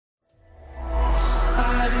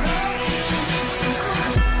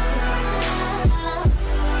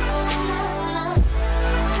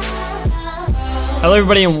Hello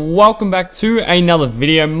everybody and welcome back to another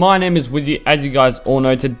video. My name is Wizzy. As you guys all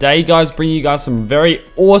know, today guys bringing you guys some very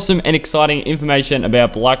awesome and exciting information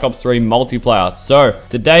about Black Ops 3 multiplayer. So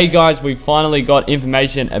today guys we finally got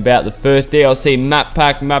information about the first DLC map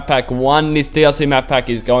pack 1. This DLC map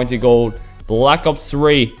pack is going to be called Black Ops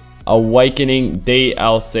 3 Awakening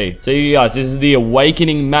DLC. So you guys, this is the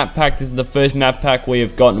Awakening map pack. This is the first map pack we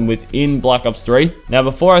have gotten within Black Ops 3. Now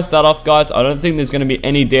before I start off guys, I don't think there's going to be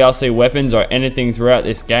any DLC weapons or anything throughout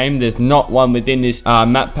this game. There's not one within this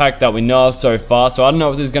map pack that we know of so far, so I don't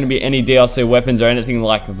know if there's going to be any DLC weapons or anything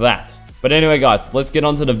like that. But anyway guys, let's get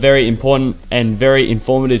on to the very important and very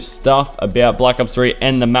informative stuff about Black Ops 3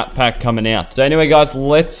 and the map pack coming out. So anyway guys,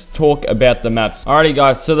 let's talk about the maps. Alrighty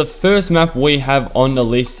guys, so the first map we have on the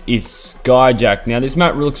list is Hijacked. Now this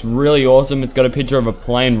map looks really awesome. It's got a picture of a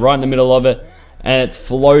plane right in the middle of it and it's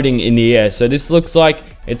floating in the air. So this looks like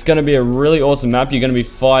it's going to be a really awesome map. You're going to be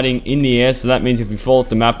fighting in the air, so that means if you fall off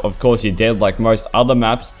the map, of course you're dead like most other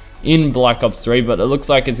maps in Black Ops 3, but it looks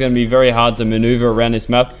like it's going to be very hard to maneuver around this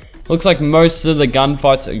map. Looks like most of the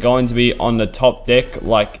gunfights are going to be on the top deck,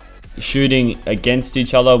 like shooting against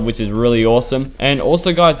each other, which is really awesome. And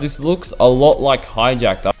also guys, this looks a lot like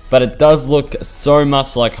Hijacked, but it does look so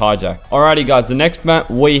much like Hijacked. Alrighty guys, the next map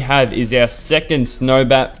we have is our second snow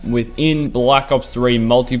map within Black Ops 3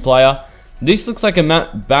 multiplayer. This looks like a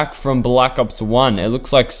map back from Black Ops 1. It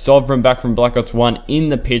looks like Sovereign back from Black Ops 1 in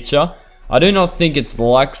the picture. I do not think it's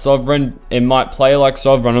like Sovereign. It might play like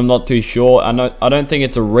Sovereign, I'm not too sure. I don't think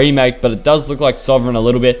it's a remake, but it does look like Sovereign a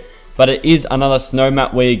little bit. But it is another snow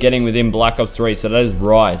map we're getting within Black Ops 3, so that is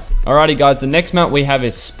Rise. Alrighty guys, the next map we have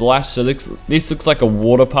is Splash. So this looks like a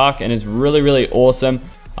water park and it's really awesome.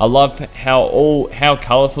 I love how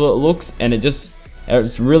colorful it looks, and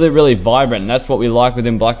it's really vibrant, and that's what we like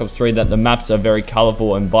within Black Ops 3, that the maps are very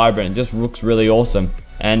colorful and vibrant. It just looks really awesome.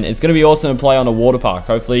 And it's going to be awesome to play on a water park.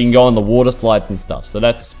 Hopefully you can go on the water slides and stuff. So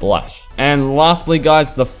that's Splash. And lastly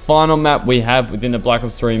guys, the final map we have within the Black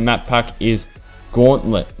Ops 3 map pack is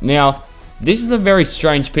Gauntlet. Now, this is a very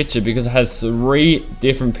strange picture because it has 3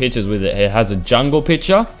 different pictures with it. It has a jungle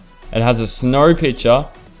picture, it has a snow picture,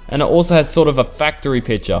 and it also has sort of a factory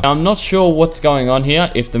picture. Now, I'm not sure what's going on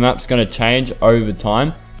here, if the map's going to change over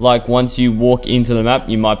time. Like once you walk into the map,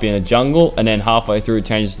 you might be in a jungle, and then halfway through it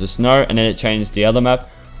changes to snow, and then it changes to the other map.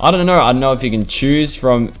 I don't know if you can choose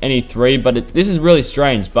from any 3, but this is really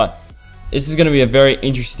strange. But this is going to be a very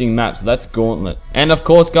interesting map, so that's Gauntlet. And of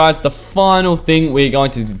course guys, the final thing we're going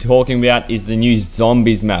to be talking about is the new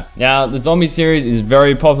Zombies map. Now the Zombies series is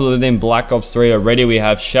very popular within Black Ops 3 already. We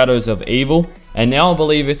have Shadows of Evil, and now I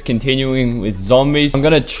believe it's continuing with Zombies. I'm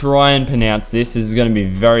going to try and pronounce this. This is going to be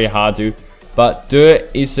very hard to. But Der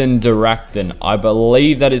Isen Directen, I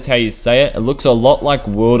believe that is how you say it. It looks a lot like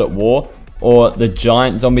World at War, or the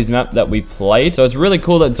giant Zombies map that we played. So it's really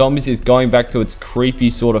cool that Zombies is going back to its creepy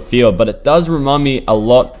sort of feel, but it does remind me a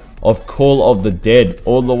lot of Call of the Dead,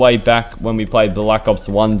 all the way back when we played Black Ops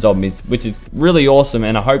 1 Zombies, which is really awesome,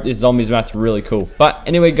 and I hope this Zombies map's really cool. But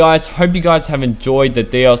anyway guys, hope you guys have enjoyed the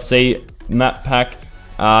DLC map pack.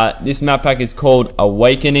 This map pack is called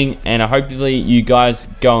Awakening, and hopefully you guys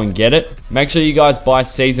go and get it. Make sure you guys buy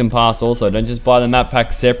Season Pass also. Don't just buy the map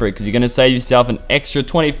pack separate, because you're going to save yourself an extra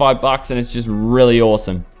 25 bucks, and it's just really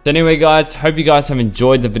awesome. So anyway guys, hope you guys have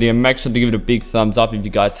enjoyed the video. Make sure to give it a big thumbs up if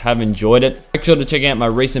you guys have enjoyed it. Make sure to check out my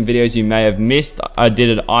recent videos you may have missed. I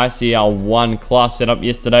did an ICL1 class setup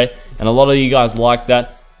yesterday, and a lot of you guys liked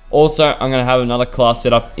that. Also, I'm going to have another class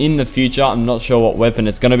set up in the future. I'm not sure what weapon.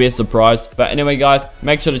 It's going to be a surprise. But anyway, guys,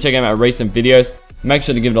 make sure to check out my recent videos. Make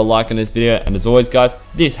sure to give it a like on this video. And as always, guys,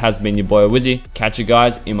 this has been your boy Wizzy. Catch you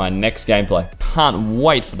guys in my next gameplay. Can't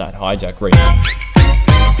wait for that Hijack remake.